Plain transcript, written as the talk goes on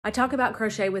I talk about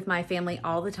crochet with my family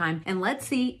all the time, and let's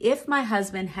see if my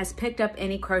husband has picked up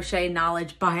any crochet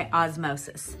knowledge by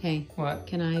osmosis. Hey, What?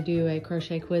 can I do a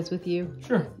crochet quiz with you?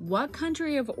 Sure. What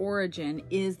country of origin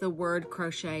is the word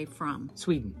crochet from?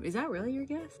 Sweden. Is that really your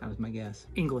guess? That was my guess.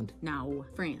 England. No,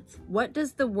 France. What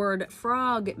does the word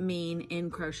frog mean in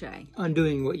crochet?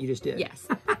 Undoing what you just did. Yes.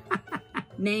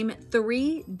 Name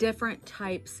 3 different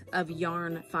types of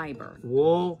yarn fiber.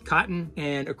 Wool, cotton,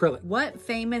 and acrylic. What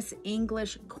famous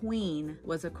English queen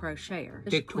was a crocheter?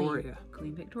 Victoria.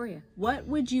 Queen Victoria. What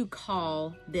would you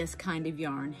call this kind of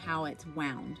yarn, how it's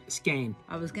wound? Skein.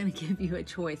 I was going to give you a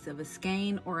choice of a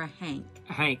skein or a hank.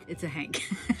 A hank. It's a hank.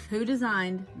 Who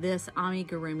designed this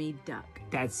amigurumi duck?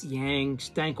 That's Yang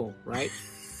Stankel, right?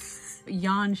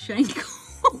 Jan Schenkel.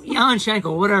 Jan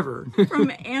Schenkel, whatever.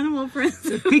 From Animal Friends.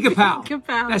 Peek-a-pow.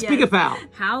 Peek-a-pow, That's yes. Peek-a-pow.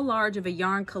 How large of a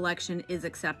yarn collection is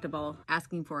acceptable?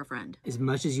 Asking for a friend. As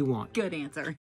much as you want. Good answer.